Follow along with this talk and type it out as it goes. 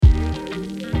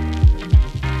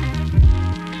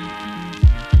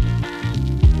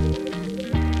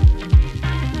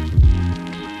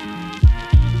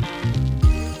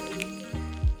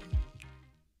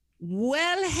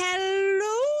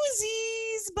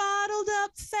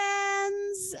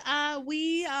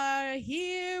We are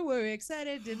here. We're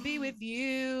excited to be with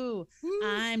you.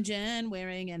 I'm Jen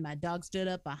Waring, and my dog stood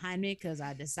up behind me because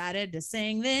I decided to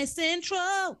sing this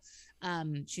intro.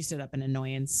 She stood up in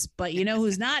annoyance, but you know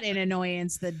who's not in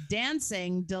annoyance? The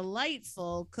dancing,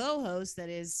 delightful co-host that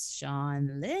is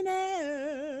Sean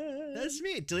Leonard. That's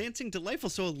me. Dancing delightful,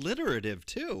 so alliterative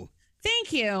too.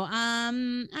 Thank you.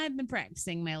 I've been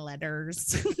practicing my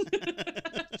letters.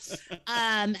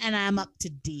 And I'm up to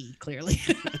D, clearly.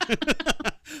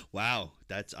 Wow,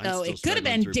 so it could have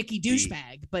been Dickie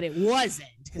Douchebag, but it wasn't,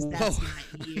 because that's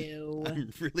not you.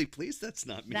 I'm really pleased that's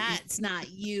not me. That's not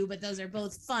you, but those are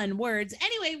both fun words.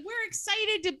 Anyway, we're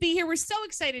excited to be here. We're so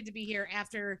excited to be here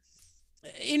after,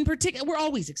 in particular, we're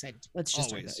always excited. Let's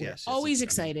just always, start yes, always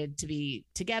excited to be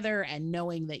together and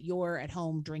knowing that you're at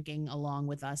home drinking along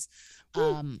with us.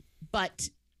 But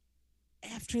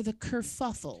after the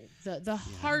kerfuffle, the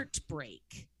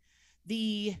heartbreak,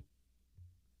 the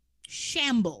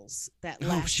shambles that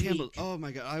last week. Oh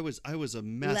my God, I was a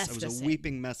mess. I was a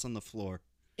weeping mess on the floor.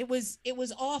 It was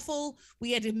awful.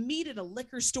 We had to meet at a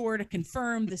liquor store to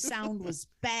confirm the sound was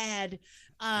bad.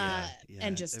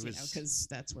 And just, because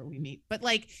that's where we meet. But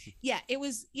it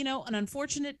was, an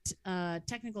unfortunate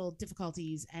technical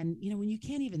difficulties. And, when you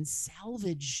can't even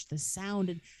salvage the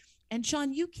sound. And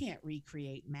Sean, you can't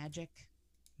recreate magic.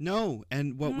 No.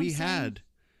 And what we had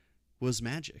was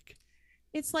magic.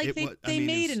 It's like they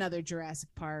made another Jurassic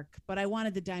Park, but I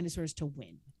wanted the dinosaurs to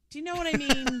win. Do you know what I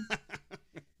mean?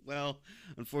 Well,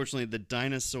 unfortunately, the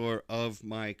dinosaur of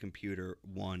my computer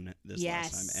won this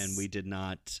last time, and we did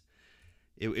not.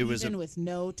 It was with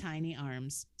no tiny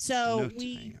arms. So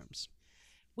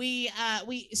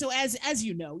so as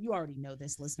you know, you already know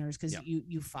this, listeners, because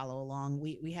you follow along.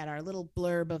 We had our little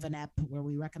blurb of an app where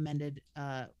we recommended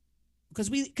because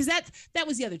that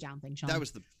was the other down thing, Sean. That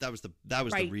was the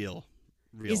real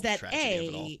is that tragedy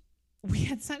of it all. We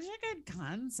had such a good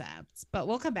concept, but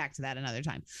we'll come back to that another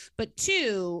time. But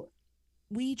 2,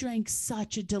 we drank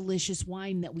such a delicious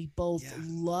wine that we both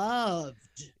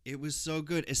loved. It was so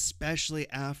good, especially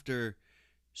after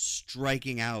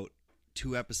striking out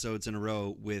 2 episodes in a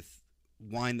row with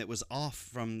wine that was off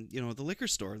from, the liquor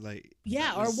store. Or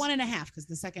 1.5, because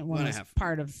the second one was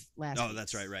part of last week. Oh,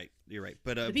 that's right. You're right.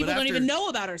 But the people don't even know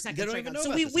about our second strikeout.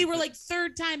 So we were like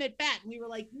third time at bat, and we were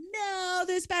like, no,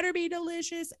 this better be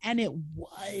delicious. And it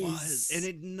was. And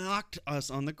it knocked us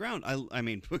on the ground. I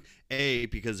mean,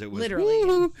 because it was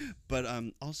literally, but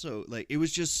also it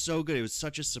was just so good. It was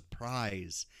such a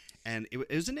surprise. And it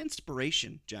was an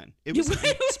inspiration, Jen. It was an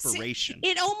inspiration.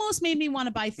 It almost made me want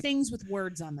to buy things with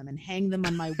words on them and hang them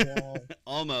on my wall.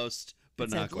 Almost, but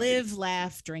not quite. Live,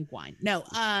 laugh, drink wine. No,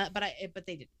 but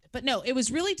they didn't. But no, it was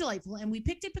really delightful, and we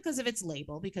picked it because of its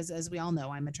label. Because as we all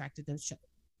know, I'm attracted to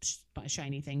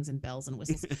shiny things and bells and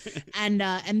whistles.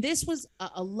 And this was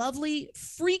a lovely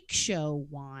Freak Show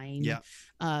wine.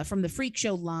 Yeah. From the Freak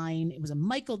Show line. It was a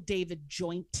Michael David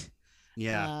joint.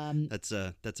 Yeah, that's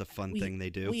a fun thing they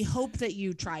do. We hope that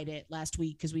you tried it last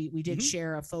week, because we did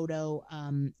share a photo,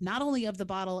 not only of the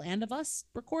bottle and of us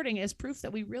recording as proof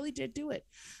that we really did do it.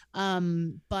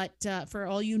 But for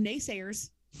all you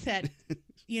naysayers that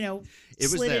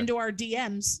slid into our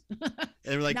DMs,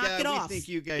 they were like, we think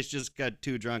you guys just got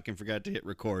too drunk and forgot to hit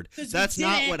record. That's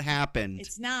not what happened.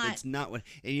 It's not what.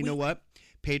 And you know what?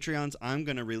 Patreons, I'm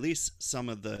going to release some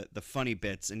of the funny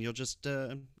bits, and you'll just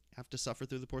have to suffer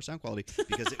through the poor sound quality,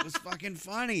 because it was fucking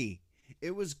funny.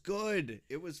 It was good.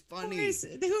 It was funny.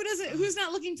 Who's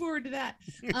not looking forward to that?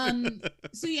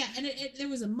 So yeah, and there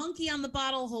was a monkey on the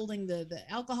bottle holding the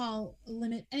alcohol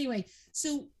limit. Anyway,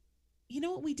 so you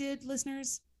know what we did,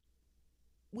 listeners?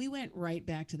 We went right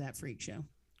back to that Freak Show.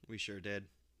 We sure did.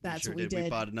 That's what we did. We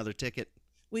bought another ticket.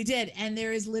 We did, and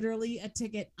there is literally a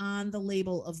ticket on the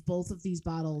label of both of these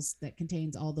bottles that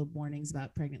contains all the warnings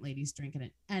about pregnant ladies drinking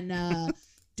it. And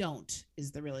don't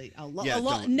is the really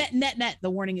net. The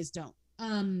warning is don't.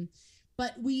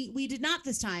 But we did not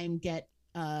this time get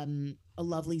a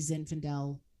lovely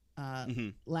Zinfandel.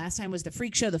 Last time was the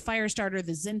Freak Show, the fire starter,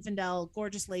 the Zinfandel,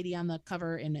 gorgeous lady on the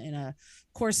cover in a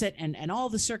corset, and all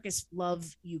the circus love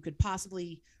you could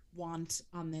possibly want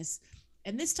on this.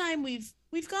 And this time we've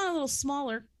gone a little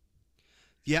smaller.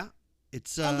 Yeah,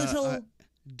 it's a little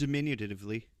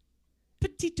diminutively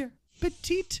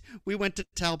petite. We went to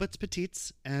Talbot's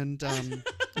Petites, and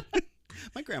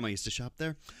my grandma used to shop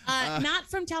there. Not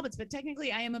from Talbot's, but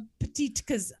technically I am a petite,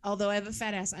 because although I have a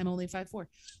fat ass, I'm only 5'4".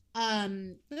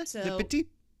 So Le Petit.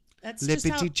 That's Le just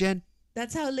Petit Jen.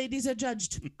 That's how ladies are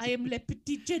judged. I am Le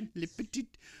Petit Jen. Le Petit.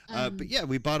 But yeah,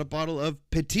 we bought a bottle of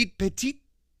Petite.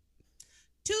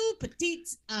 two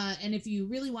petites. And if you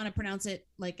really want to pronounce it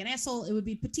like an asshole, it would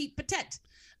be petite patet.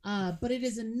 But it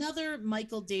is another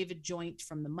Michael David joint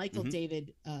from the Michael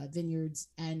David vineyards,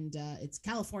 and it's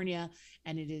California,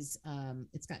 and it's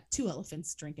got two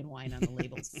elephants drinking wine on the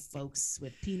labels, folks,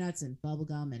 with peanuts and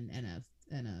bubblegum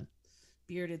and a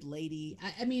bearded lady.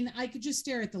 I mean, I could just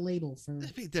stare at the label for.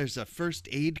 I mean, there's a first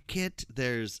aid kit.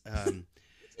 There's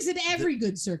is in every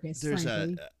good circus. There's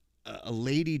frankly. a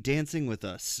lady dancing with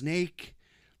a snake.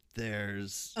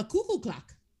 There's a cuckoo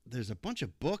clock. There's a bunch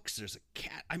of books. There's a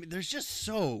cat. I mean, there's just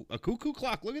a cuckoo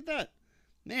clock. Look at that,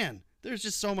 man. There's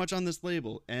just so much on this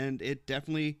label, and it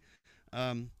definitely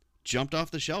jumped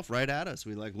off the shelf right at us.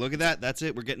 We look at that. That's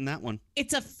it. We're getting that one.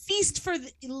 It's a feast for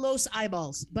los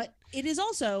eyeballs, but it is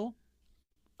also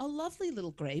a lovely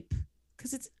little grape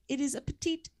because it is a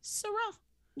petite Syrah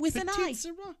with an eye.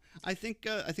 Syrah. I think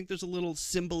there's a little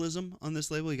symbolism on this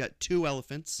label. You got two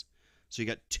elephants, so you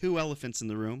got two elephants in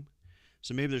the room.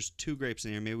 So maybe there's two grapes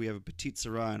in here. Maybe we have a petite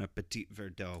Syrah and a petite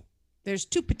Verdot. There's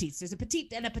two petites. There's a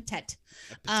petite and a petite.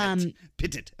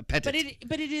 Petite. But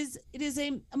it is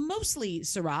a mostly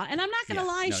Syrah, and I'm not gonna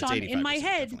lie, Sean. In my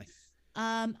head, definitely.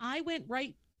 I went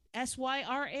right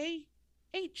Syrah.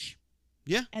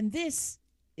 Yeah. And this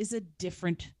is a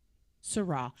different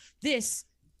Syrah.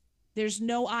 There's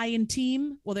no I in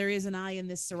team. Well, there is an I in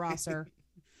this Syrah, sir.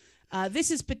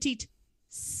 This is petite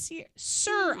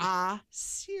Syrah.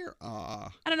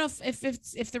 Syrah. I don't know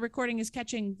if the recording is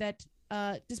catching that.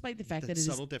 Despite the fact that it is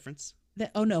subtle difference.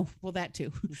 That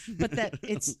too, but that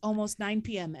it's almost 9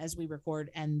 p.m. as we record,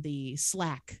 and the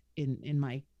Slack in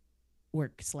my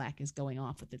work Slack is going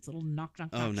off with its little knock.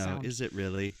 Oh no, sound. Is it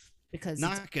really? Because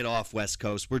knock it off, West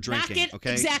Coast. We're drinking.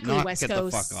 Okay, exactly. Knock West it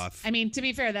Coast. The fuck off. I mean, to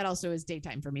be fair, that also is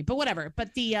daytime for me. But whatever. But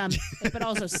but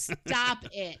also stop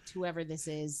it, whoever this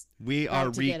is. We are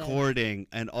recording,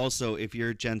 and also if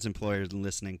you're Jen's employer and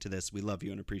listening to this, we love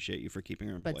you and appreciate you for keeping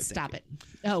her employed. But stop it.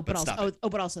 Oh, but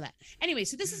also that. Anyway,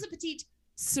 so this is a petite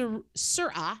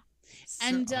Syrah,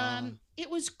 and it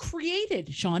was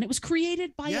created, Sean. It was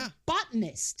created by a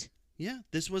botanist. Yeah,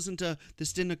 this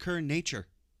didn't occur in nature.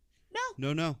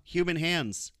 No. No. Human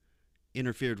hands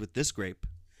interfered with this grape.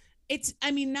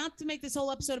 Not to make this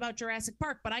whole episode about Jurassic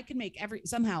Park, but I could make every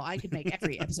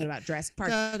episode about Jurassic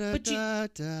Park. But he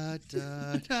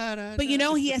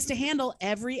has to handle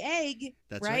every egg.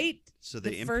 That's right. So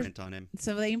they imprint on him.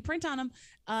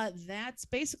 That's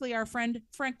basically our friend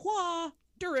Francois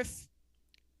Durif.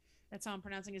 That's how I'm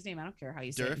pronouncing his name. I don't care how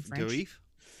you say it in French. Durif.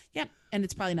 Yep, and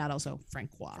it's probably not also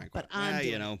Francois. But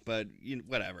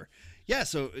whatever. Yeah,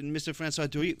 so Mr. Francois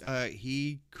Durif,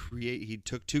 he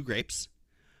took two grapes.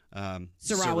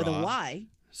 Syrah with a Y.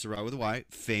 Syrah with a Y,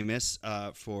 famous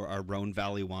for our Rhone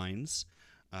Valley wines.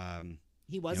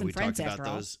 He was in France after all. We talked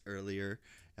about those earlier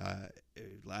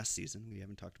last season. We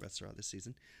haven't talked about Syrah this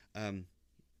season. And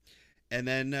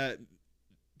then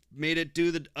made it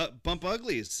do the Bump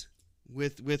Uglies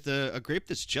with a grape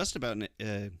that's just about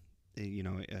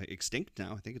extinct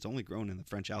now. I think it's only grown in the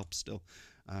French Alps still.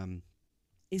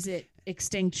 Is it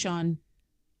extinct, Sean,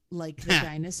 like the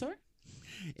dinosaur?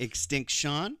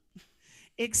 Extinction?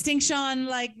 Extinction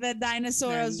like the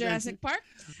dinosaurs Jurassic Park.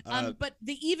 But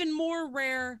the even more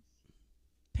rare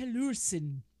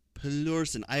Peloursin.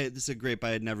 This is a grape I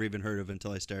had never even heard of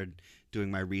until I started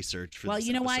doing my research for this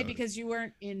episode. Why? Because you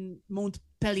weren't in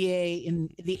Montpellier in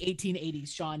the 1880s,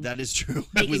 Sean. That is true.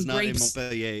 I was not in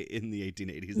Montpellier in the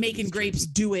 1880s. Making grapes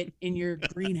do it in your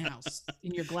greenhouse,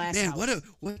 in your glass house. Man,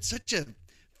 what's such a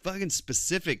fucking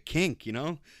specific kink,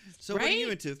 So right? What are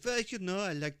you into?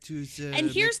 I like to.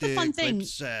 And here's the fun thing: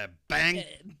 bang,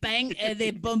 bang. They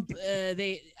bump.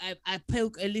 I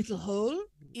poke a little hole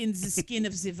in the skin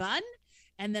of the van,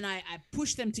 and then I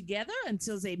push them together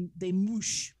until they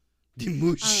moosh. They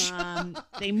moosh.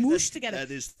 They moosh together.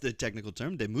 That is the technical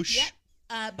term. They moosh.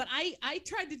 Yeah. But I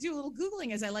tried to do a little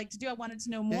Googling, as I like to do. I wanted to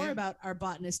know more about our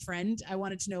botanist friend. I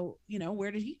wanted to know,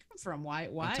 where did he come from? Why?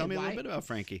 Tell me a little bit about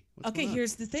Frankie. Okay,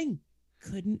 here's the thing.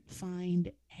 Couldn't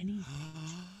find anything.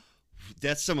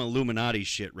 That's some Illuminati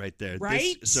shit right there.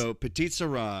 Right? So Petite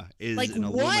Syrah is an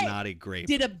Illuminati grape.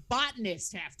 Did a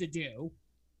botanist have to do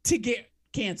to get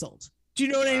canceled? Do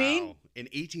you know what I mean? An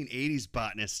 1880s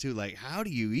botanist too. How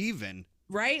do you even...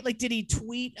 Right? Did he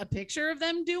tweet a picture of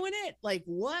them doing it?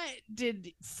 What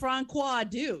did Francois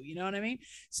do? You know what I mean?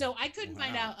 So I couldn't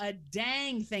find out a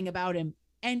dang thing about him.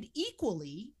 And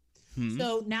equally,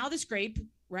 so now this grape,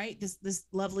 right? This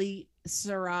lovely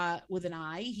Syrah with an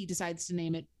I, he decides to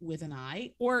name it with an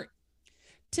I. Or,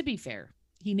 to be fair,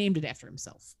 he named it after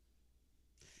himself.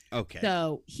 Okay.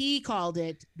 So he called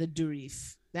it the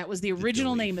Durif. That was the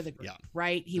original name of the grape,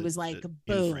 right? He was like,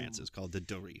 boom. In France, it's called the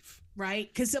Durif. Right?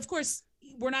 Because, of course,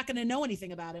 we're not going to know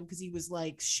anything about him because he was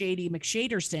like Shady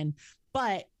McShaderston,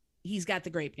 but he's got the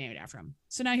grape named after him.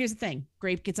 So now here's the thing.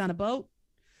 Grape gets on a boat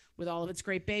with all of its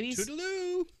grape babies.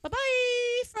 Toodaloo.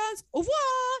 Bye-bye, France. Au revoir.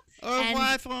 Au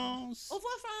revoir, France. Au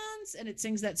revoir, France. And it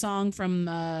sings that song from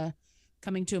not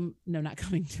Coming to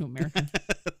America.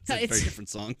 It's a very different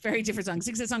song. Very different song. It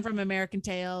sings that song from American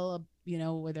Tail,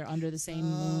 where they're under the same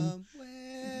moon.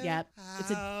 Yep.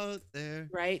 It's out there.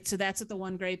 Right. So that's what the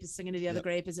one grape is singing to the other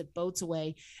grape as it boats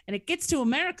away. And it gets to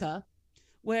America,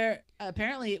 where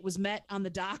apparently it was met on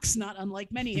the docks, not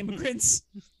unlike many immigrants,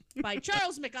 by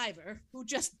Charles McIver, who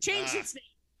just changed its name.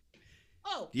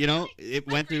 Oh, it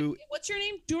went through. What's your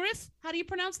name? Durif? How do you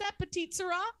pronounce that? Petite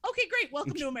Sirah? Okay, great.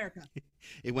 Welcome to America.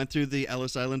 It went through the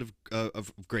Ellis Island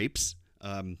of grapes,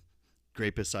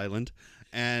 Grapus Island,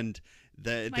 and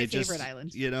my favorite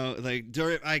island. Like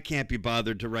Durif. I can't be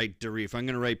bothered to write Durif. I'm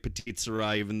going to write Petite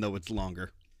Sirah, even though it's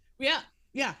longer. Yeah.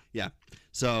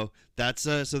 So that's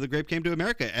so the grape came to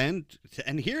America, and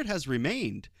here it has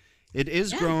remained. It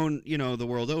is grown, the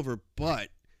world over, but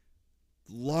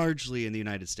largely in the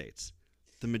United States.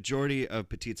 The majority of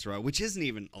Petite Sirah, which isn't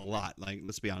even a lot. Like,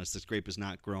 let's be honest, this grape is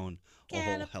not grown a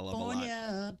whole hell of a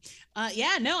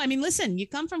lot. Listen, you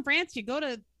come from France, you go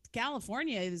to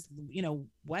California, is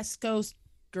West Coast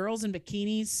girls in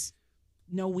bikinis,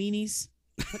 no weenies.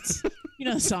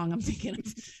 The song I'm thinking of.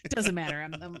 It doesn't matter.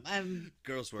 I'm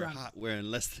girls were hot wearing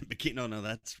less than bikini. No,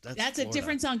 that's a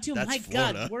different song too. My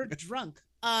Florida. God, we're drunk.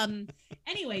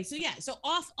 Anyway, so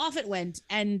off it went,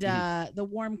 and the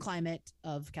warm climate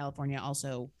of California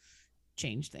also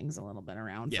changed things a little bit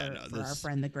around for our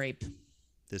friend the grape.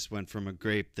 This went from a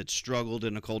grape that struggled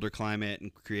in a colder climate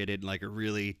and created like a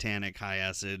really tannic, high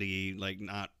acidity, like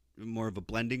not more of a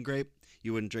blending grape.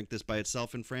 You wouldn't drink this by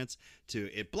itself in France. To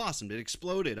it blossomed, it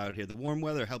exploded out here. The warm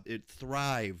weather helped it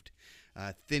thrived,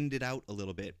 thinned it out a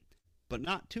little bit, but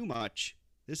not too much.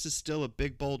 This is still a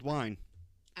big, bold wine.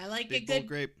 I like big, a good bold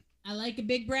grape. I like a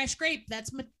big brash grape.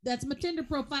 That's my Tinder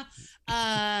profile.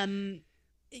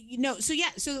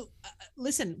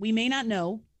 Listen, we may not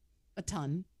know a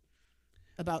ton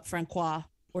about Francois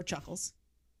or Chuckles.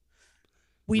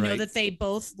 We know that they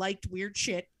both liked weird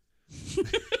shit.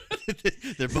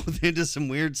 They're both into some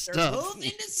weird stuff. They're both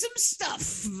into some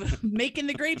stuff. Making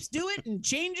the grapes do it and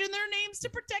changing their names to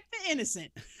protect the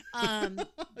innocent. It's the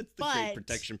Grape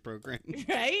Protection Program.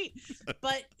 Right?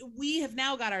 But we have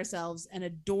now got ourselves an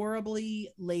adorably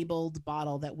labeled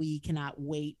bottle that we cannot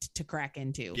wait to crack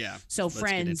into. Yeah. So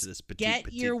friends,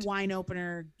 get your wine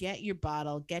opener, get your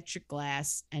bottle, get your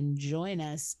glass, and join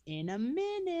us in a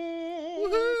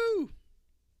minute. Woohoo!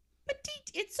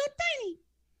 Petite, it's so tiny.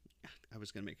 I was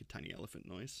going to make a tiny elephant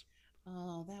noise.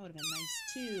 Oh, that would have been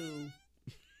nice, too.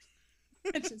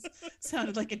 It just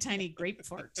sounded like a tiny grape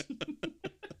fart.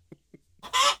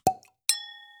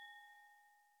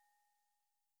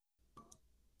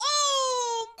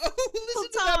 Oh,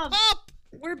 listen to that pop!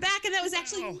 We're back, and that was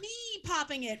actually me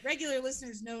popping it. Regular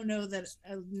listeners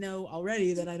know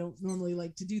already that I don't normally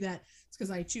like to do that. It's because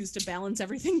I choose to balance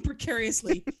everything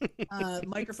precariously.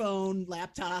 Microphone,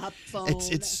 laptop, phone.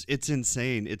 It's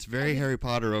insane. It's very Harry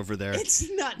Potter over there. It's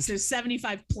nuts. There's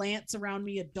 75 plants around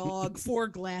me, a dog, 4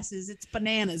 glasses. It's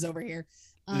bananas over here.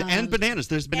 And bananas.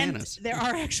 There's bananas. There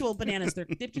are actual bananas. They're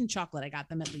dipped in chocolate. I got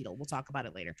them at Lidl. We'll talk about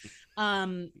it later.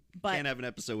 But can't have an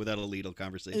episode without a Lidl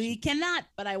conversation. We cannot.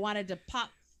 But I wanted to pop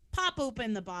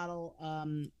open the bottle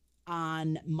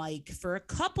on Mike for a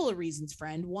couple of reasons,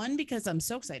 friend. One, because I'm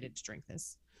so excited to drink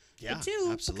this. Yeah, but 2,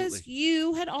 absolutely. because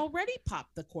you had already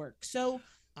popped the cork. So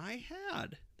I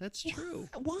had. That's true.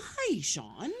 Why,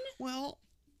 Sean? Well,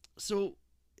 so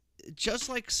just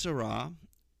like Syrah,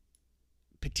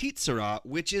 Petite Sirah,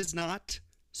 which is not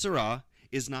Syrah,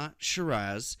 is not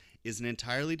Shiraz, is an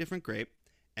entirely different grape.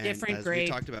 And as we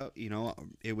talked about,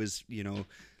 it was,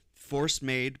 force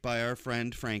made by our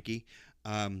friend Frankie.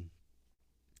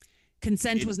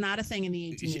 Consent was not a thing in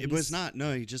the 1880s. It was not.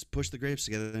 No, you just push the grapes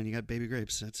together and you got baby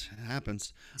grapes. It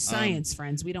happens. Science,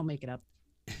 friends. We don't make it up.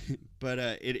 But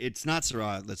it's not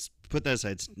Syrah. Let's put that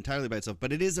aside. It's entirely by itself.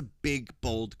 But it is a big,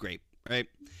 bold grape, right?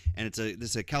 And this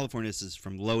is a California. This is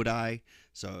from Lodi,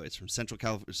 so it's from Central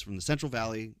California. It's from the Central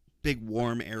Valley, big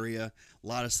warm area, a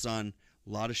lot of sun, a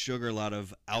lot of sugar, a lot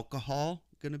of alcohol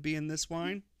going to be in this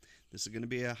wine. This is going to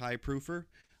be a high proofer.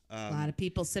 A lot of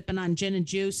people sipping on gin and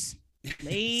juice.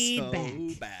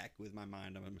 Laid back with my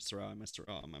mind. I'm a Syrah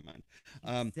on my mind.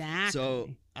 Exactly. So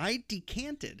I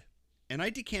decanted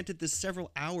this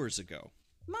several hours ago.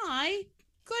 My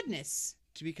goodness.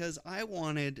 Because I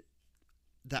wanted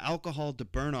the alcohol to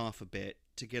burn off a bit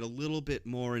to get a little bit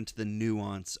more into the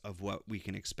nuance of what we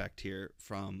can expect here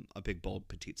from a Big Bold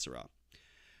Petite Syrah.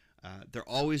 They're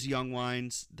always young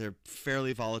wines. They're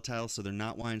fairly volatile, so they're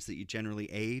not wines that you generally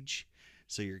age.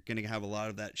 So you're going to have a lot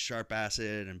of that sharp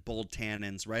acid and bold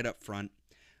tannins right up front.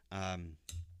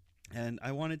 And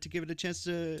I wanted to give it a chance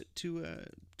to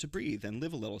breathe and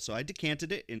live a little. So I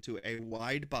decanted it into a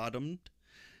wide-bottomed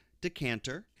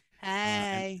decanter.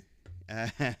 Hey.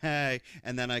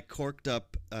 And then I corked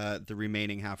up the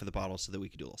remaining half of the bottle so that we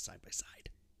could do a little side-by-side.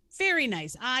 Very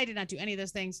nice. I did not do any of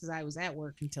those things because I was at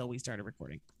work until we started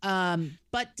recording.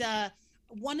 But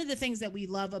one of the things that we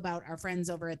love about our friends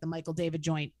over at the Michael David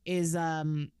Joint is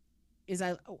obviously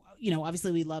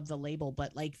we love the label,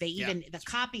 but like the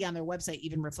copy on their website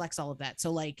even reflects all of that.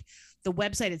 So like the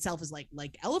website itself is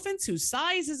like elephants whose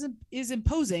size is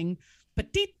imposing,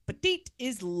 petite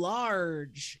is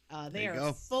large. They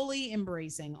are fully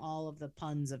embracing all of the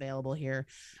puns available here.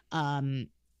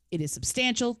 It is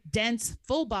substantial, dense,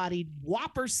 full-bodied,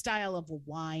 Whopper style of a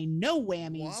wine. No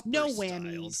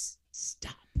whammies.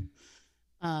 Stop.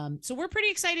 So we're pretty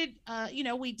excited.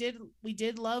 We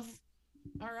did love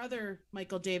our other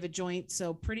Michael David Joint,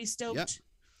 so pretty stoked. Yep.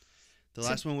 The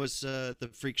last one was the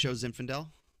Freak Show Zinfandel.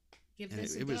 Give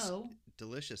this a go. It was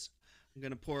delicious. I'm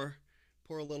gonna pour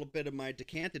a little bit of my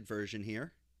decanted version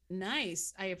here.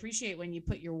 Nice. I appreciate when you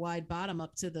put your wide bottom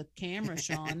up to the camera,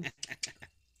 Sean.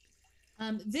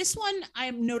 This one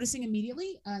I'm noticing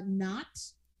immediately.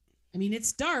 It's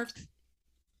dark.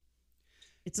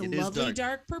 It's a lovely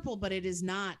dark purple, but it is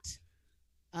not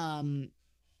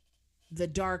the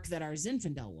dark that our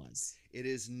Zinfandel was. It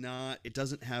is not. It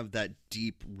doesn't have that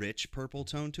deep, rich purple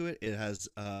tone to it. It has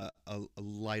a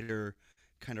lighter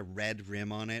kind of red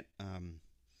rim on it.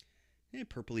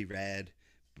 Purpley red,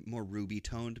 more ruby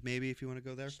toned, maybe, if you want to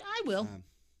go there. I will.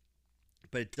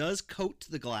 But it does coat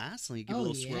the glass. Let me give a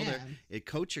little swirl there. It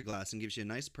coats your glass and gives you a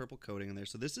nice purple coating in there.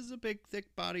 So this is a big,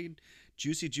 thick-bodied,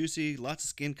 juicy, lots of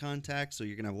skin contact. So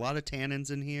you're going to have a lot of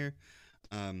tannins in here.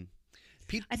 I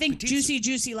think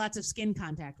juicy, lots of skin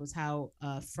contact was how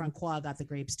Francois got the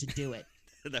grapes to do it.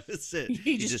 That was it.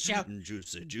 He just shouted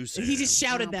juicy. He just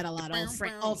shouted that a lot,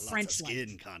 all French like.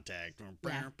 Skin contact.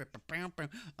 Yeah.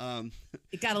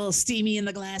 It got a little steamy in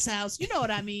the glass house. You know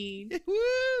what I mean?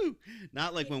 Woo!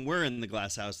 Not like when we're in the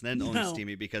glass house, then only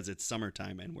steamy because it's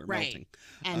summertime and we're melting.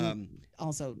 And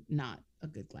also not a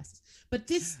good glass. But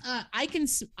this,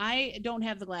 I don't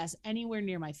have the glass anywhere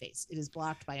near my face. It is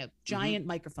blocked by a giant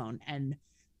microphone, and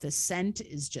the scent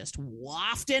is just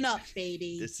wafting up,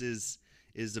 baby. This is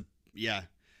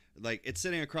like it's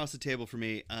sitting across the table for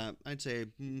me. I'd say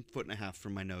 1.5 feet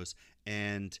from my nose,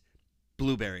 and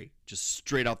blueberry, just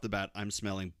straight off the bat. I'm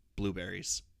smelling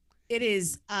blueberries. It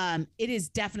is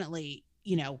definitely,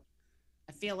 I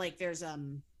feel like there's I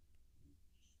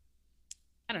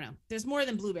don't know. There's more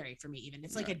than blueberry for me. Even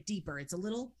it's like a deeper. It's a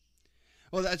little.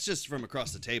 Well, that's just from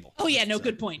across the table. Oh yeah, no,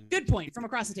 good point. Good point. From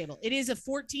across the table, it is a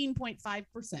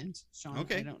 14.5%. Sean,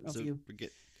 okay. I don't know if you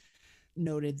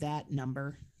noted that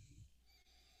number.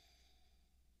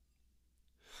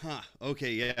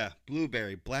 Okay, yeah.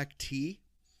 Blueberry, black tea.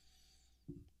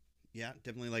 Yeah,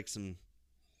 definitely like some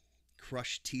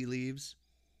crushed tea leaves.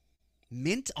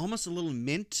 Mint, almost a little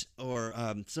mint or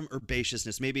some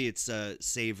herbaceousness. Maybe it's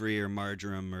savory or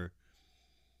marjoram or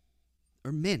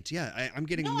mint. Yeah, I'm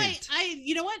getting mint.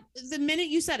 You know what? The minute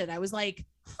you said it, I was like,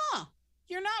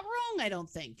 you're not wrong, I don't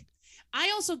think.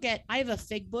 I have a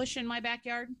fig bush in my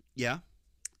backyard. Yeah.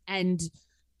 And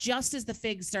just as the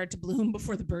figs start to bloom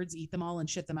before the birds eat them all and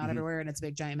shit them out everywhere and it's a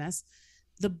big giant mess,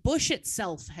 the bush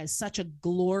itself has such a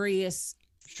glorious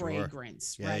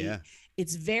fragrance, right? Yeah.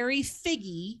 It's very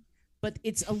figgy, but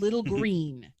it's a little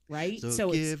green, right?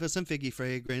 So give us some figgy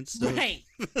fragrance. Right.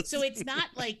 So it's not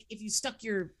like if you stuck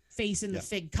your face in the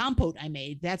fig compote I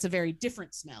made, that's a very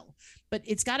different smell. But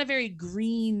it's got a very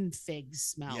green fig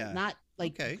smell, not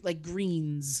like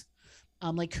greens.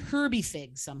 Like herby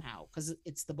figs somehow, because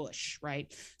it's the bush,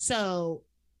 right? So,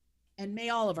 and may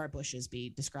all of our bushes be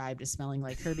described as smelling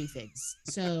like herby figs.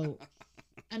 So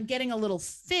I'm getting a little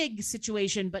fig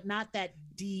situation, but not that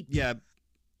deep,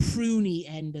 pruny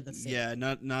end of the fig. Yeah,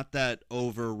 not that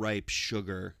overripe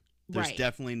sugar. There's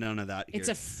definitely none of that here. It's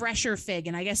a fresher fig,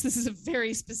 and I guess this is a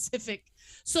very specific.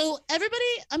 So everybody,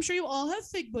 I'm sure you all have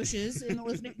fig bushes in the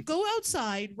listening. Go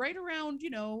outside right around,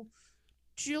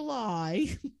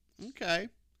 July. Okay.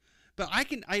 But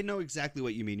I know exactly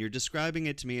what you mean. You're describing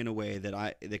it to me in a way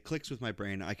that clicks with my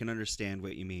brain. I can understand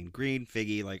what you mean. Green,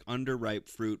 figgy, like underripe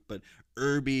fruit, but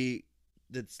herby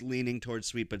that's leaning towards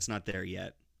sweet, but it's not there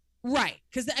yet. Right.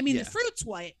 Because the fruit's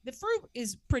white. The fruit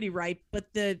is pretty ripe, but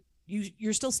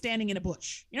you're still standing in a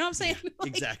bush. You know what I'm saying? Yeah,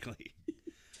 exactly.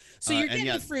 So you're getting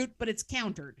the fruit, but it's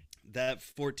countered. That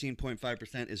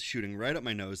 14.5% is shooting right up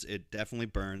my nose. It definitely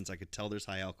burns. I could tell there's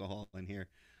high alcohol in here.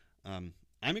 I'm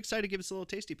excited to give us a little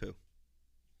tasty poo.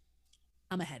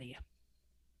 I'm ahead of you.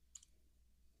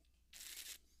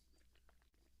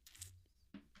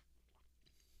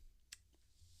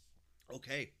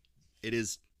 Okay. It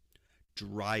is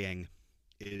drying.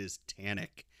 It is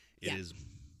tannic. It is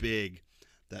big.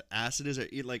 That acid is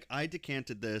like, I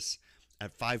decanted this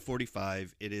at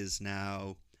 5:45. It is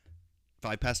now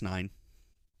 9:05.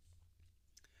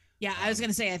 Yeah, I was going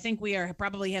to say, I think we are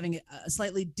probably having a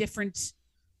slightly different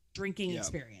drinking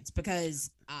experience,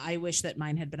 because I wish that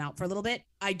mine had been out for a little bit.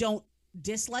 I don't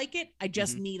dislike it. I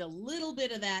just need a little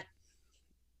bit of that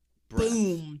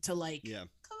boom to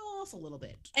come off a little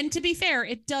bit. And to be fair,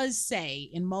 it does say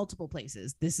in multiple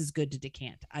places, this is good to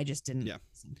decant. I just didn't. Yeah.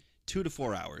 2 to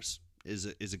 4 hours is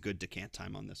a good decant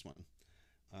time on this one.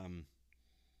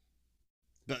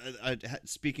 But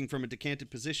speaking from a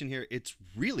decanted position here, it's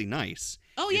really nice.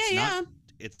 Oh, yeah,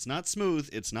 It's not smooth.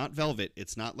 It's not velvet.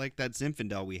 It's not like that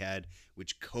Zinfandel we had,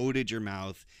 which coated your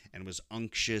mouth and was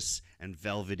unctuous and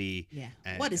velvety. Yeah.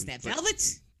 What is that,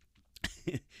 velvet?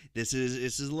 This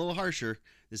is a little harsher.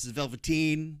 This is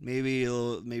velveteen, maybe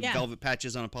velvet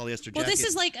patches on a polyester jacket. Well, this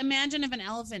is like, imagine if an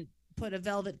elephant put a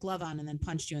velvet glove on and then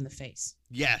punched you in the face.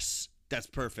 Yes, that's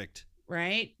perfect.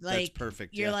 Right? Like, that's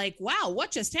perfect. You're like, wow,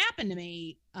 what just happened to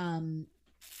me?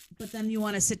 But then you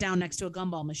want to sit down next to a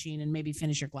gumball machine and maybe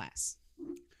finish your glass.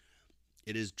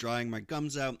 It is drying my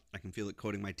gums out. I can feel it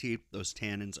coating my teeth. Those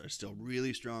tannins are still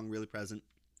really strong, really present.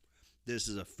 This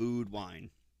is a food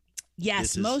wine.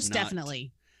 Yes, most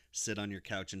definitely. Sit on your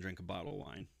couch and drink a bottle of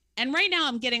wine. And right now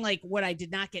I'm getting like what I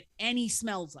did not get any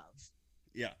smells of.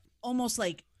 Yeah. Almost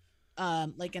like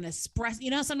an espresso. You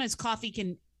know, sometimes coffee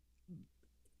can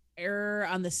err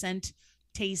on the scent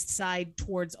taste side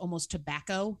towards almost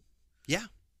tobacco. Yeah.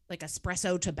 Like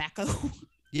espresso tobacco.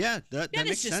 Yeah, that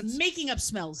makes sense. It's just making up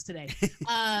smells today.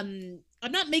 I'm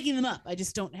not making them up. I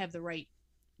just don't have the right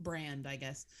brand, I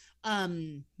guess.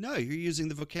 No, you're using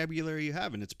the vocabulary you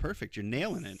have, and it's perfect. You're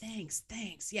nailing it.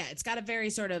 Thanks. Yeah, it's got a very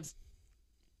sort of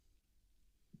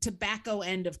tobacco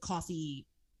end of coffee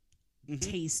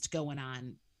taste going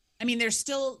on. I mean, there's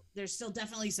still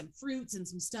definitely some fruits and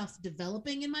some stuff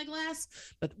developing in my glass,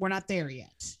 but we're not there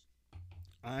yet.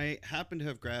 I happen to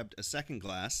have grabbed a second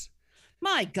glass.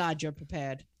 My God, you're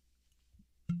prepared.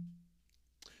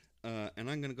 And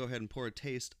I'm going to go ahead and pour a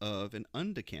taste of an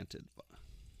undecanted.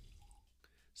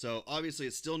 So obviously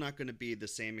it's still not going to be the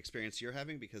same experience you're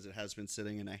having because it has been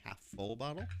sitting in a half full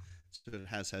bottle. So it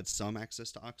has had some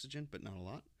access to oxygen, but not a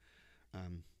lot.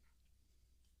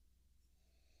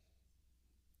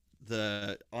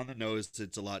 On the nose,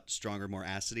 it's a lot stronger, more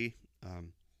acidy.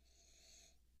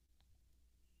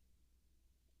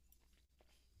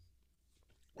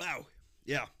 Wow.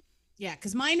 Yeah. Yeah,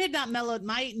 because mine had not mellowed.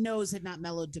 My nose had not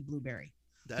mellowed to blueberry.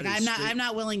 Like I'm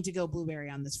not willing to go blueberry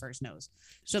on this first nose.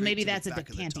 So maybe that's a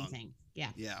decanting thing. Yeah.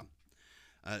 Yeah.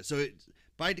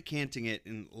 By decanting it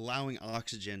and allowing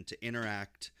oxygen to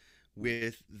interact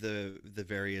with the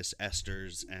various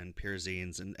esters and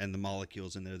pyrazines and the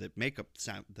molecules in there that make up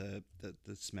the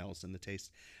smells and the taste,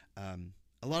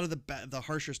 a lot of the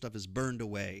harsher stuff is burned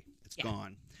away. It's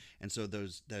gone. And so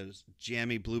those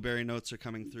jammy blueberry notes are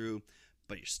coming through,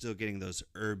 but you're still getting those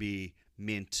herby,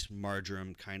 mint,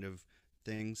 marjoram kind of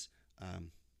things.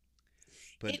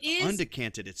 But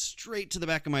undecanted, it's straight to the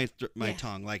back of my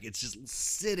tongue. Like it's just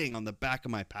sitting on the back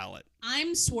of my palate.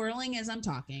 I'm swirling as I'm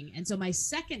talking. And so my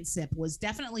second sip was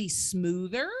definitely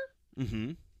smoother,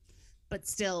 but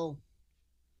still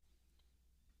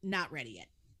not ready yet.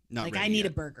 I need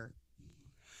a burger.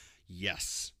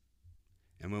 Yes.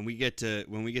 And when we get to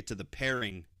the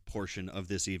pairing portion of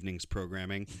this evening's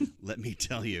programming, let me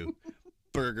tell you,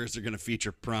 burgers are going to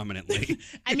feature prominently.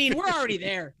 I mean, we're already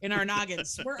there in our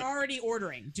noggins. We're already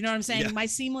ordering. Do you know what I'm saying? Yeah. My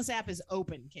Seamless app is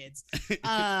open, kids.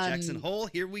 Jackson Hole,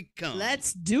 here we come.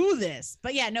 Let's do this.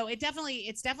 But yeah, no, it's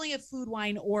definitely a food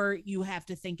wine, or you have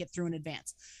to think it through in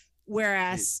advance.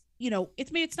 Whereas,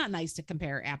 it's not nice to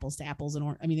compare apples to apples,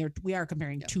 we are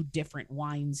comparing two different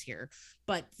wines here.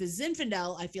 But the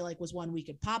Zinfandel, I feel like, was one we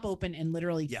could pop open and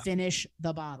literally finish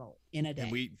the bottle in a day.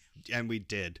 And we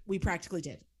did. We practically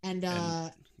did. And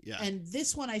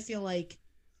this one, I feel like,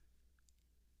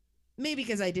 maybe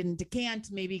because I didn't decant,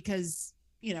 maybe because,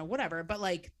 whatever, but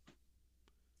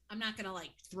I'm not going to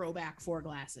throw back 4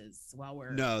 glasses while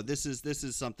we're. No, this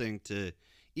is something to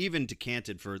even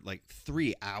decanted for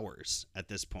 3 hours at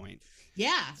this point.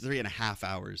 Yeah. 3.5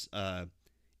 hours.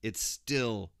 It's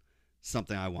still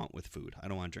something I want with food. I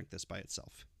don't want to drink this by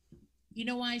itself. You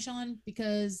know why, Sean?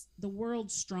 Because the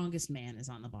world's strongest man is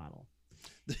on the bottle.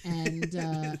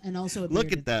 And also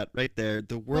look at that right there,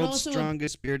 the world's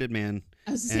strongest bearded man.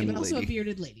 I was saying, but also a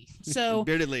bearded lady. So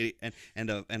bearded lady and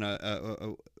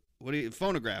a what do you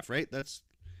phonograph, right? That's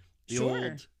the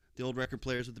old record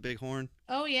players with the big horn.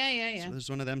 Oh yeah. So there's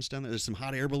one of them down there. There's some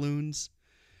hot air balloons.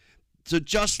 So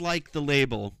just like the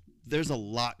label, there's a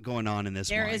lot going on in this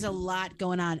There is a lot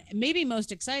going on. Maybe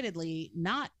most excitedly,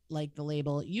 not like the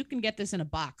label, you can get this in a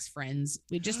box, friends.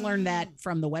 We just learned that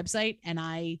from the website, and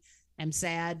I am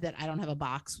sad that I don't have a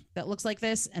box that looks like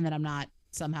this, and that I'm not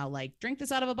somehow like, drink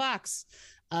this out of a box.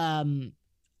 Only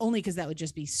because that would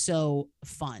just be so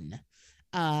fun.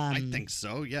 I think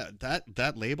so. Yeah,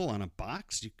 that label on a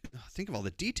box, you think of all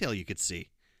the detail you could see.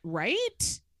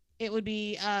 Right? It would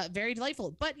be very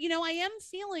delightful. But, I am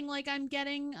feeling like I'm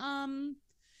getting, drunk?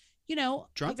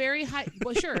 a very high,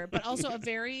 well, sure, but also a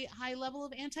very high level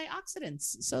of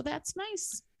antioxidants. So that's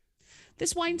nice.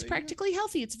 This wine's practically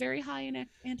healthy. It's very high in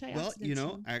antioxidants.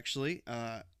 Well, actually,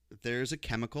 there's a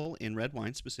chemical in red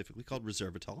wine specifically called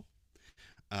resveratrol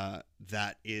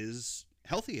that is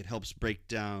healthy. It helps break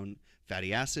down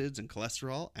fatty acids and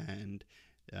cholesterol, and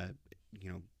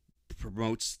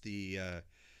promotes the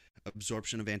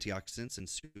absorption of antioxidants and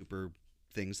super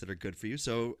things that are good for you.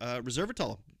 So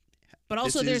resveratrol. But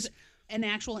also there's an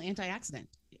actual antioxidant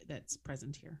that's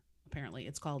present here. Apparently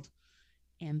it's called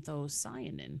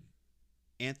anthocyanin.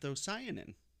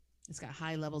 Anthocyanin. It's got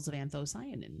high levels of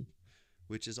anthocyanin,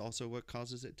 which is also what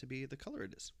causes it to be the color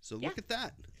it is. So look at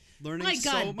that. Learning My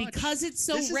God, so much. Because it's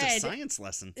so this red. This is a science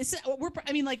lesson.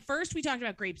 First we talked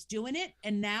about grapes doing it,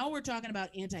 and now we're talking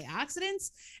about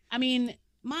antioxidants.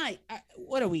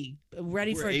 What are we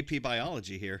ready for? AP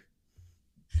biology here.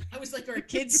 I was like, our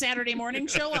kids' Saturday morning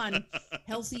show on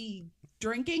healthy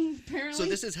drinking, apparently. So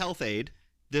this is Health Aid.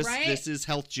 This is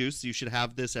health juice. You should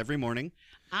have this every morning.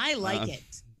 I like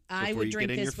it. I would drink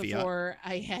this before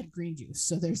I had green juice.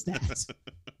 So there's that.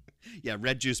 Yeah,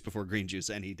 red juice before green juice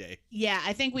any day. Yeah,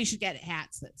 I think we should get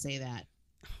hats that say that.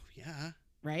 Oh, yeah.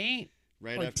 Right?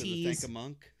 Right or after teas. The Thank a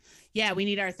Monk. Yeah, we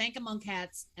need our Thank a Monk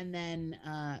hats, and then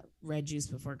red juice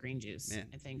before green juice. Man,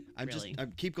 I think. I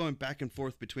keep going back and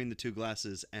forth between the two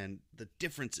glasses, and the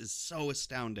difference is so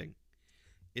astounding.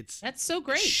 That's so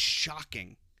great.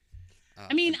 Shocking.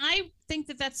 I think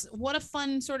that's what a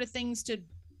fun sort of things to.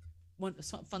 What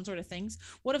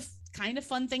a kind of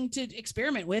fun thing to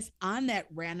experiment with on that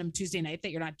random Tuesday night that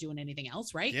you're not doing anything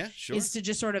else, right? Yeah, sure. Is to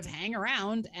just sort of hang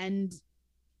around and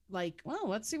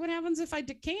let's see what happens if I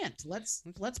decant. Let's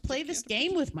play this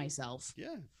game with myself.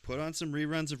 Yeah, put on some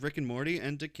reruns of Rick and Morty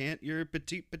and decant your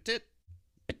petite petite.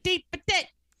 Petite petite.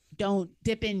 Don't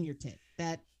dip in your tit.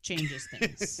 That changes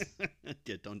things.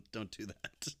 Yeah, don't do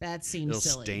that. That seems It'll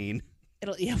silly. Stain.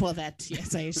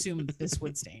 Yes, I assume this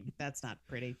would stain. That's not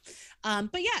pretty.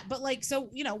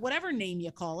 Whatever name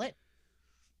you call it,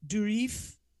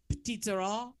 Durif, Petite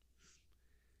Syrah,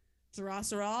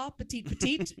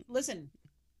 Petite. Listen,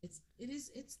 this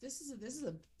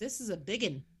is a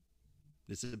biggin.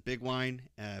 This is a big wine,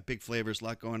 big flavors, a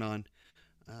lot going on.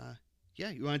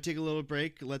 You want to take a little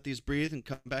break, let these breathe, and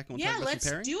come back and we'll talk about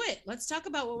some pairing? Yeah, let's do it. Let's talk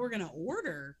about what we're gonna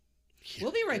order. Yeah,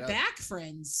 we'll be right back,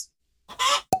 friends.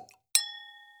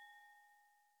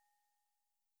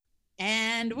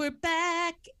 And we're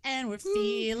back, and we're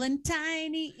feeling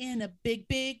tiny in a big,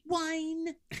 big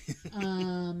wine.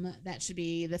 That should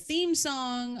be the theme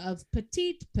song of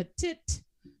Petite Petite,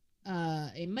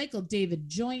 a Michael David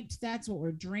joint. That's what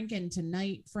we're drinking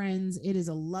tonight, friends. It is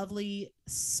a lovely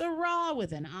Syrah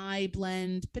with an I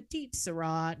blend, Petite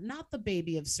Syrah, not the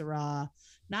baby of Syrah,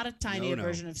 not a tinier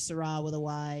version of Syrah with a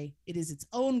Y. It is its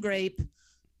own grape,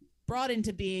 brought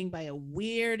into being by a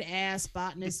weird-ass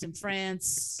botanist in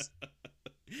France.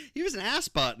 He was an ass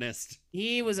botanist.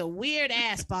 He was a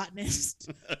weird-ass botanist.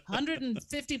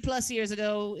 150 plus years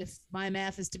ago, if my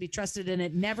math is to be trusted, and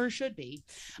it never should be.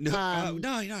 No,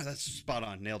 that's spot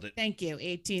on. Nailed it. Thank you.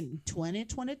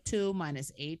 2022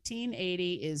 minus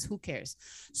 1880 is who cares?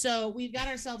 So we've got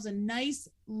ourselves a nice,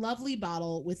 lovely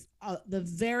bottle with the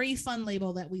very fun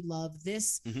label that we love.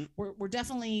 This, we're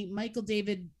definitely, Michael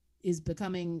David is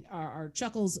becoming our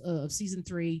Chuckles of season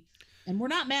 3, and we're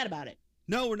not mad about it.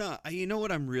 No, we're not. You know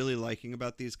what I'm really liking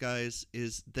about these guys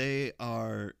is they're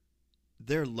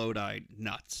Lodi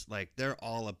nuts. Like, they're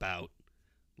all about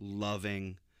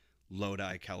loving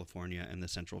Lodi, California, and the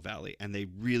Central Valley, and they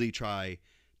really try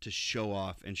to show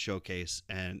off and showcase.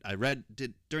 And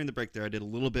during the break there, I did a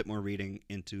little bit more reading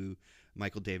into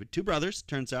Michael David. 2 brothers,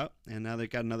 turns out, and now they've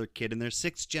got another kid in there.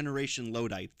 6th generation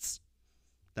Lodites.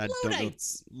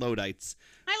 Lodites. Lodites.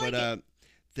 I like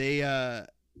it.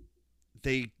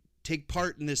 They take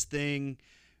part in this thing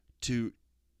to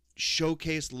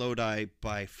showcase Lodi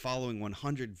by following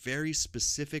 100 very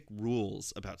specific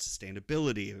rules about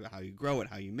sustainability, how you grow it,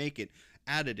 how you make it,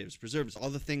 additives, preservatives, all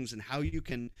the things, and how you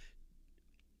can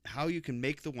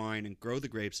make the wine and grow the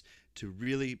grapes to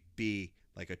really be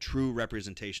like a true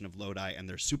representation of Lodi, and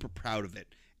they're super proud of it.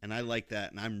 And I like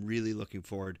that, and I'm really looking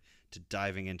forward to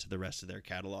diving into the rest of their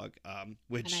catalog. And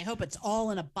I hope it's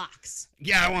all in a box.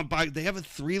 Yeah, I want. They have a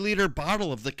 3-liter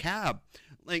bottle of the Cab.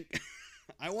 Like,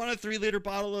 I want a 3-liter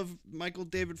bottle of Michael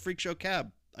David Freak Show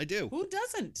Cab. I do. Who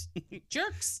doesn't?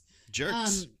 Jerks.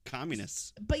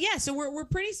 Communists. But yeah, so we're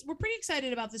pretty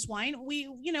excited about this wine. We,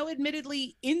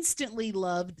 admittedly instantly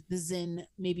loved the Zin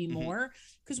maybe more,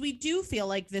 because we do feel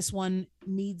like this one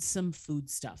needs some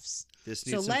foodstuffs.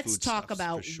 So let's talk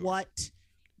about what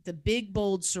the Big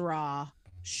Bold Syrah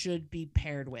should be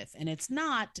paired with. And it's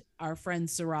not our friend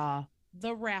Syrah,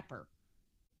 the rapper.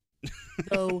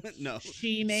 Though no,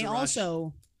 she may Syrah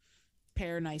also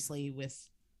pair nicely with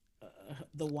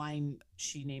the wine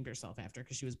she named herself after,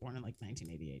 because she was born in like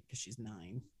 1988, because she's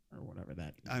 9 or whatever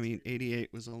that is. I mean,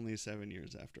 88 was only 7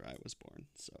 years after I was born,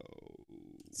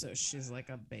 so she's like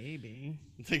a baby.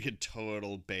 Like a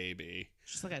total baby.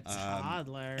 She's like a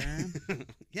toddler.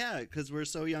 Yeah, because we're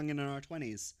so young and in our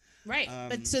 20s. Right.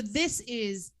 But so this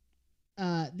is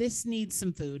this needs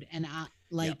some food, and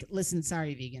listen,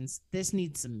 sorry vegans, this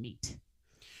needs some meat.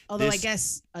 Although I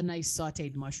guess a nice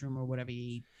sautéed mushroom or whatever you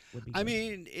eat would be good. I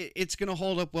mean, it's going to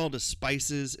hold up well to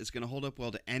spices. It's going to hold up well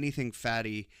to anything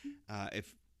fatty.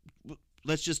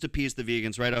 Let's just appease the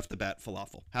vegans right off the bat,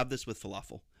 falafel. Have this with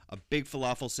falafel. A big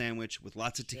falafel sandwich with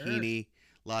lots of tahini,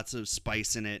 lots of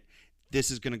spice in it.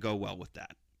 This is going to go well with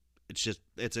that. It's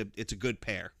a good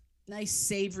pair. Nice,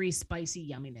 savory, spicy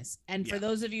yumminess. And for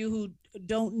those of you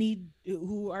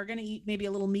who are going to eat maybe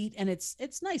a little meat, and it's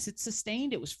nice, it's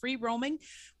sustained, it was free roaming,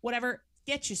 whatever,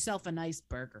 get yourself a nice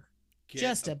burger.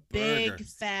 Just a big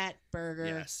fat burger.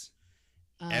 Yes.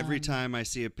 Every time I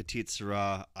see a Petite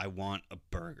Syrah, I want a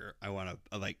burger. I want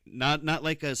a not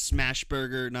like a smash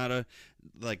burger, not a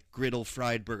like griddle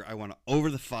fried burger. I want an over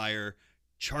the fire,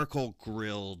 charcoal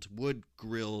grilled, wood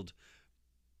grilled,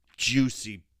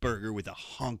 juicy burger with a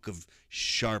hunk of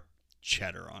sharp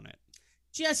cheddar on it.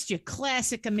 Just your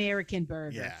classic American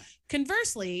burger. Yeah.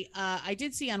 Conversely, I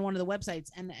did see on one of the websites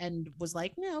and was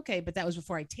like, no, okay, but that was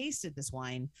before I tasted this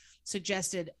wine,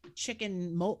 suggested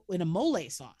chicken in a mole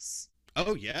sauce.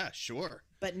 Oh, yeah, sure.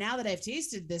 But now that I've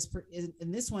tasted this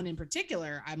in this one in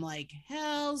particular, I'm like,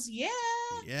 hells yeah.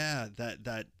 Yeah,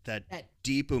 that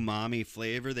deep umami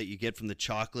flavor that you get from the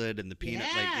chocolate and the peanut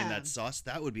like in that sauce,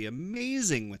 that would be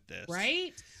amazing with this.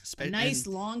 Right? A nice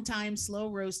long time slow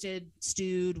roasted,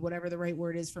 stewed, whatever the right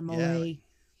word is for mole.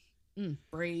 Yeah.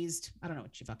 Braised. I don't know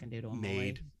what you fucking do to a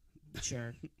mole.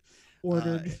 Sure.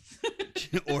 Ordered.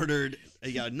 Ordered.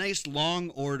 Yeah, nice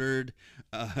long ordered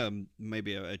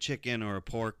maybe a chicken or a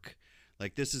pork.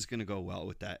 Like, this is going to go well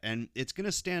with that. And it's going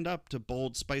to stand up to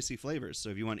bold, spicy flavors. So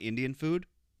if you want Indian food,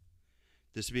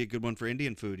 this would be a good one for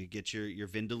Indian food. You get your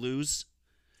vindaloos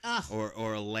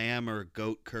or a lamb or a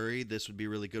goat curry. This would be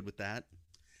really good with that.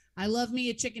 I love me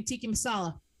a chicken tikka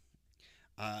masala.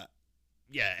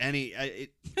 Yeah,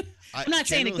 I'm not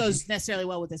saying it goes necessarily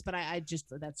well with this, but I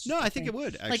think it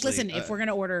would, actually. Like, listen, if we're going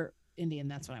to order Indian,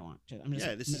 that's what I want. I'm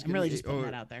really just putting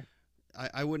that out there.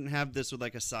 I wouldn't have this with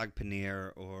like a saag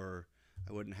paneer, or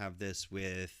I wouldn't have this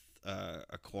with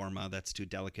a korma. That's too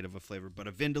delicate of a flavor. But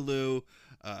a vindaloo,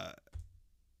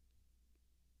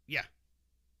 yeah.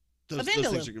 Those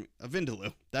things are gonna be, a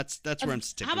vindaloo. That's where I'm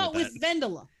sticking. How about with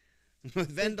Vendela?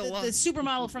 Vendela, the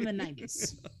supermodel from the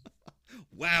 90s.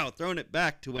 Wow, throwing it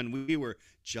back to when we were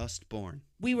just born.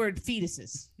 We were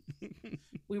fetuses.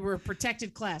 We were a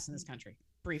protected class in this country,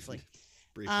 briefly.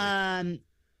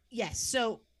 Yes.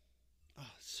 So. Oh,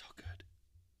 so good.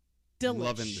 Delish.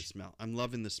 I'm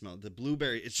loving the smell. The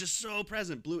blueberry. It's just so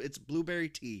present. It's blueberry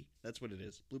tea. That's what it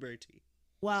is. Blueberry tea.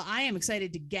 Well, I am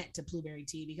excited to get to blueberry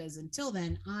tea, because until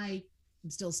then, I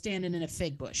am still standing in a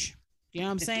fig bush. You know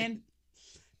what I'm saying?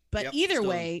 But either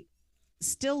way,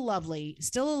 still lovely.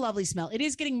 Still a lovely smell. It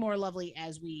is getting more lovely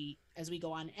as we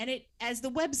go on. And it, as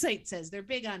the website says, they're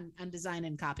big on design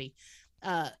and copy.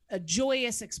 A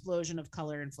joyous explosion of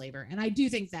color and flavor. And I do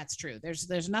think that's true.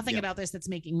 There's nothing about this that's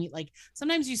making me like,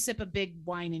 sometimes you sip a big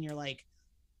wine and you're like,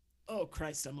 oh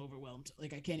Christ, I'm overwhelmed.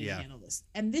 Like, I can't even handle this.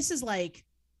 And this is like,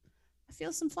 I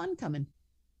feel some fun coming,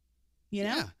 you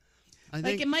know? Yeah,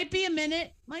 it might be a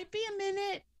minute,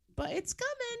 but it's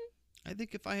coming. I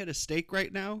think if I had a steak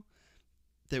right now,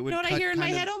 that would, you know what I hear in my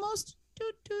head almost?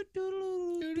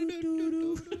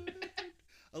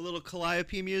 A little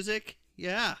calliope music.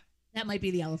 Yeah. That might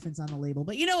be the elephants on the label,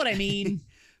 but you know what I mean.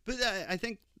 But I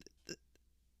think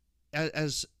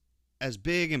as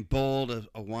big and bold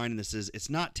a wine this is, it's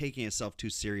not taking itself too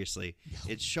seriously. No.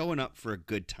 It's showing up for a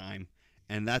good time,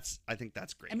 and I think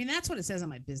that's great. I mean, that's what it says on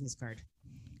my business card.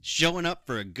 Showing up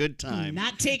for a good time.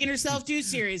 Not taking herself too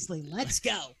seriously. Let's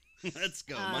go. Let's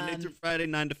go. Monday through Friday,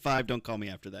 9 to 5. Don't call me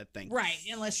after that. Thanks. Right,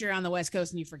 unless you're on the West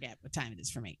Coast and you forget what time it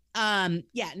is for me.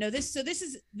 This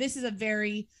is a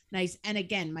very nice. And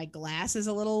again, my glass is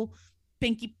a little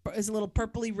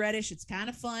purpley reddish. It's kind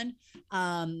of fun.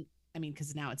 I mean,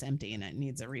 because now it's empty and it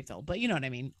needs a refill, but you know what I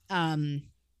mean.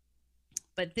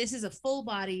 But this is a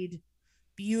full-bodied,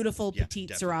 beautiful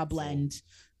petite Syrah blend.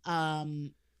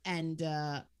 And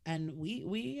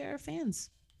we are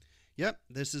fans. Yep,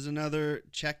 this is another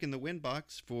check in the win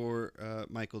box for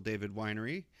Michael David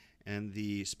Winery, and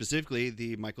specifically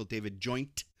the Michael David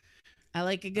joint. I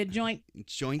like a good joint.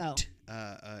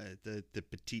 The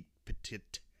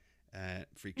petite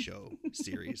freak show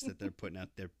series that they're putting out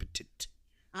there. Petite.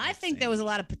 I think there was a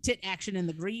lot of petite action in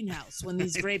the greenhouse when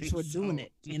these grapes were doing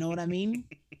it. You know what I mean?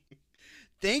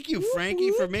 Thank you,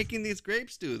 Frankie, for making these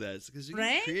grapes do this, because you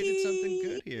created something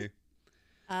good here.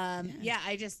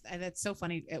 That's so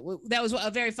funny. That was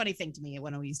a very funny thing to me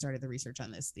when we started the research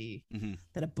on this.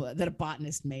 That a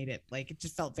botanist made it. Like, it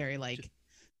just felt very like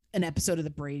an episode of the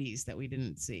Brady's that we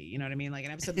didn't see. You know what I mean? Like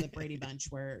an episode of the Brady Bunch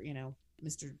where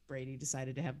Mr. Brady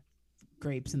decided to have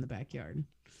grapes in the backyard.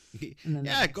 And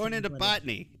then going into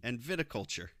botany and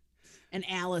viticulture. And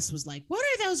Alice was like, "What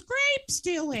are those grapes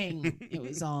doing?" It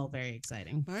was all very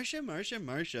exciting.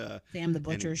 Marsha. Sam the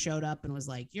butcher showed up and was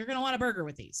like, "You're gonna want a burger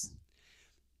with these."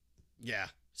 Yeah,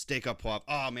 steak au poivre.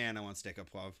 Oh man, I want steak au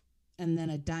poivre. And then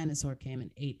a dinosaur came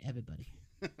and ate everybody.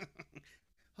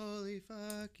 Holy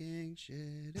fucking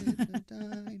shit! It's a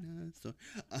dinosaur.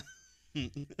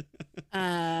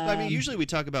 I mean, usually we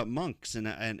talk about monks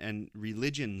and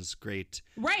religion's great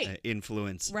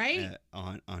influence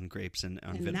on grapes and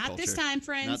on viticulture. Not this time,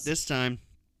 friends. Not this time.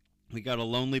 We got a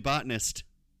lonely botanist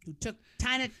who took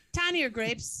tinier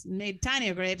grapes, made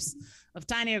tinier grapes of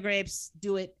tinier grapes.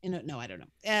 Do it no, I don't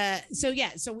know.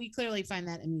 So we clearly find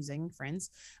that amusing, friends.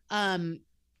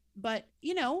 But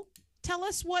tell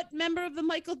us what member of the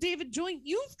Michael David joint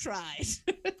you've tried.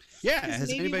 Yeah, has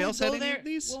anybody else had any of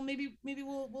these? Well, maybe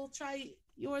we'll try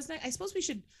yours next. I suppose we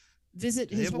should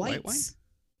visit his whites.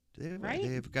 Right?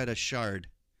 They've got a Chard.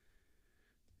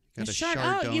 A Chard.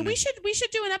 Oh, yeah, we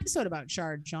should do an episode about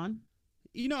Chard, Sean.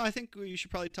 I think we should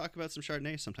probably talk about some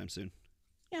Chardonnay sometime soon.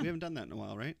 Yeah. We haven't done that in a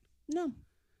while, right? No.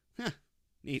 Huh.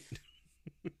 Neat.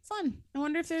 Fun. I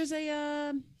wonder if there's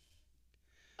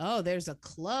there's a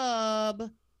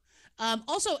club.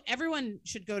 Also, everyone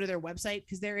should go to their website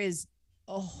because there is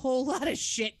a whole lot of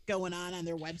shit going on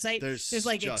their website. There's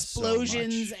like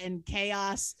explosions and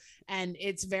chaos, and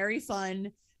it's very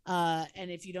fun.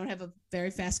 And if you don't have a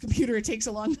very fast computer, it takes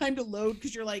a long time to load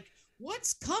because you're like,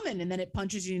 what's coming? And then it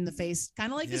punches you in the face,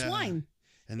 kind of like this wine.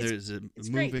 And there's a it's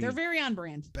moving great. They're very on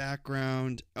brand.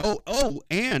 Background. Oh,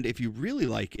 and if you really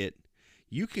like it,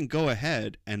 you can go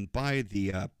ahead and buy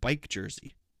the bike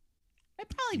jersey. I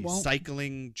probably won't.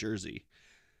 Cycling jersey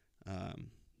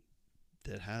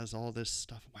that has all this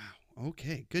stuff. Wow.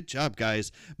 Okay. Good job,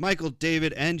 guys. Michael,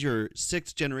 David, and your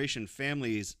 6th generation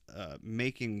families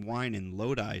making wine in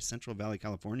Lodi, Central Valley,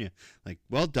 California. Like,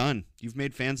 well done. You've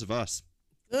made fans of us.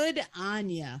 Good on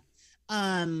ya.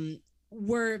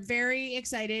 We're very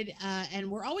excited, and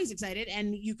we're always excited.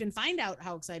 And you can find out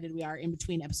how excited we are in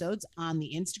between episodes on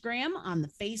the Instagram, on the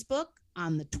Facebook,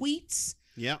 on the tweets.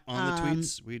 Yeah, on the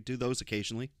tweets. We do those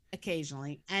occasionally.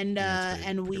 And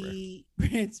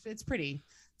it's pretty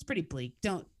bleak.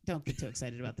 Don't get too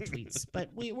excited about the tweets. But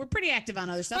we're pretty active on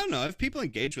other stuff. I don't know. If people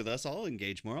engage with us, I'll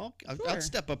engage more. I'll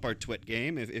step up our twit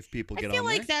game if people get on there. I feel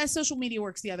like that social media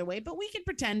works the other way, but we can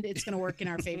pretend it's going to work in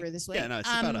our favor this way. Yeah, no, it's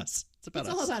about us. It's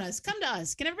all about us. Come to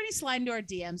us. Can everybody slide into our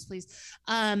DMs, please?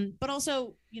 But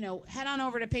also, head on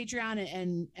over to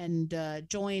Patreon and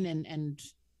join and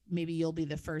maybe you'll be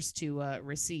the first to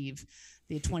receive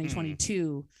the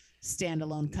 2022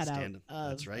 standalone cutout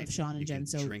of Sean and Jen.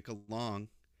 So drink along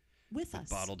with us.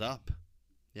 Bottled Up.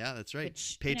 Yeah, that's right.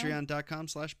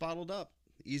 Patreon.com/bottled up.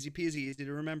 Easy peasy, easy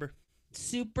to remember.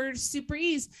 Super, super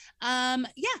easy.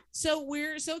 So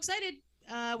we're so excited.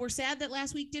 We're sad that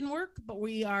last week didn't work, but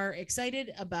we are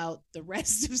excited about the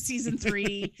rest of season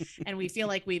 3. And we feel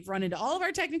like we've run into all of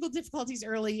our technical difficulties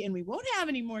early and we won't have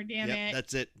any more, damn it.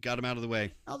 That's it. Got them out of the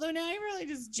way. Although now you really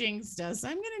just jinxed us.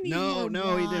 I'm going to need more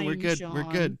wine, you did. We're good. Sean. We're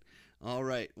good. All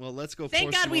right. Well, let's go.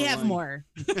 Thank God we have more.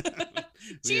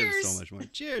 We have so much more.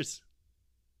 Cheers.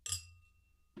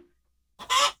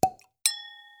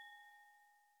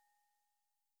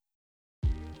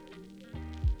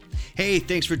 Hey,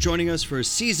 thanks for joining us for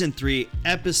Season 3,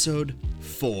 Episode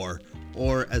 4,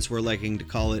 or as we're liking to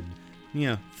call it,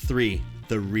 3,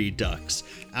 The Redux.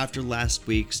 After last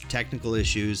week's technical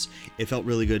issues, it felt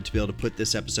really good to be able to put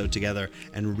this episode together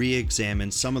and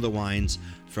re-examine some of the wines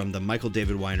from the Michael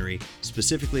David Winery,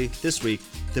 specifically this week,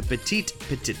 the Petite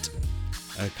Petite,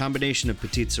 a combination of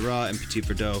Petite Sirah and Petit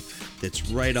Verdot that's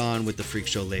right on with the Freak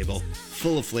Show label,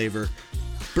 full of flavor,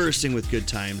 bursting with good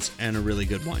times, and a really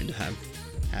good wine to have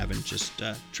and just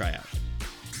try out.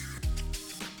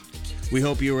 We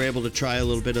hope you were able to try a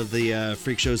little bit of the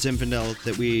Freak Show Zinfandel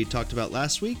that we talked about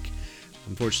last week.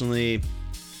 Unfortunately,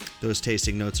 those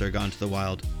tasting notes are gone to the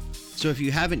wild. So if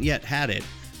you haven't yet had it,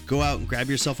 go out and grab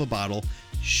yourself a bottle,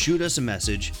 shoot us a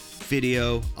message,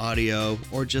 video, audio,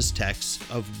 or just text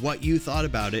of what you thought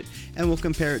about it, and we'll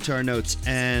compare it to our notes.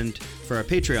 And for our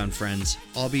Patreon friends,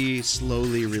 I'll be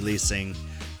slowly releasing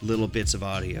little bits of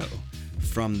audio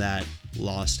from that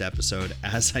lost episode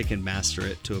as I can master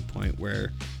it to a point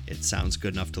where it sounds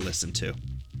good enough to listen to.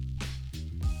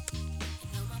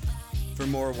 For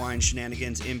more wine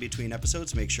shenanigans in between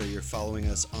episodes, make sure you're following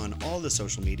us on all the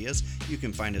social medias. You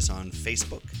can find us on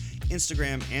Facebook,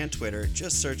 Instagram, and Twitter.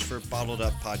 Just search for Bottled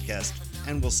Up Podcast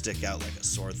and we'll stick out like a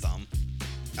sore thumb.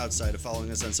 Outside of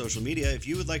following us on social media, if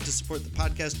you would like to support the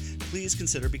podcast, please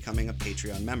consider becoming a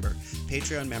Patreon member.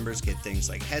 Patreon members get things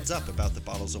like heads up about the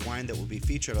bottles of wine that will be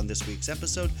featured on this week's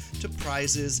episode, to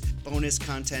prizes, bonus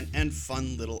content, and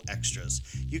fun little extras.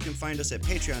 You can find us at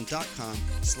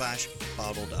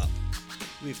patreon.com/bottledup.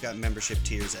 We've got membership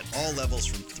tiers at all levels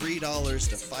from $3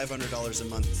 to $500 a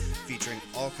month, featuring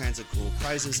all kinds of cool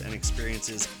prizes and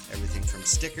experiences, everything from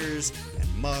stickers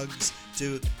and mugs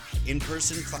to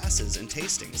in-person classes and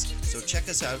tastings. So check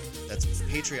us out. That's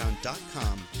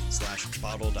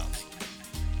patreon.com/bottledup.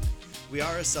 We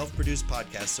are a self-produced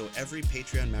podcast, so every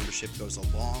Patreon membership goes a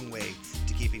long way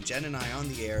to keeping Jen and I on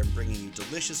the air and bringing you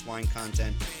delicious wine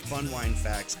content, fun wine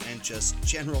facts, and just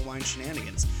general wine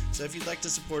shenanigans. So if you'd like to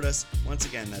support us, once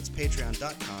again, that's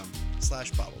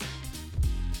patreon.com/bottledup.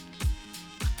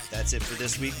 That's it for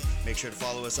this week. Make sure to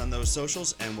follow us on those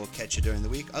socials, and we'll catch you during the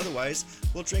week. Otherwise,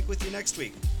 we'll drink with you next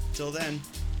week. Till then,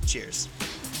 cheers.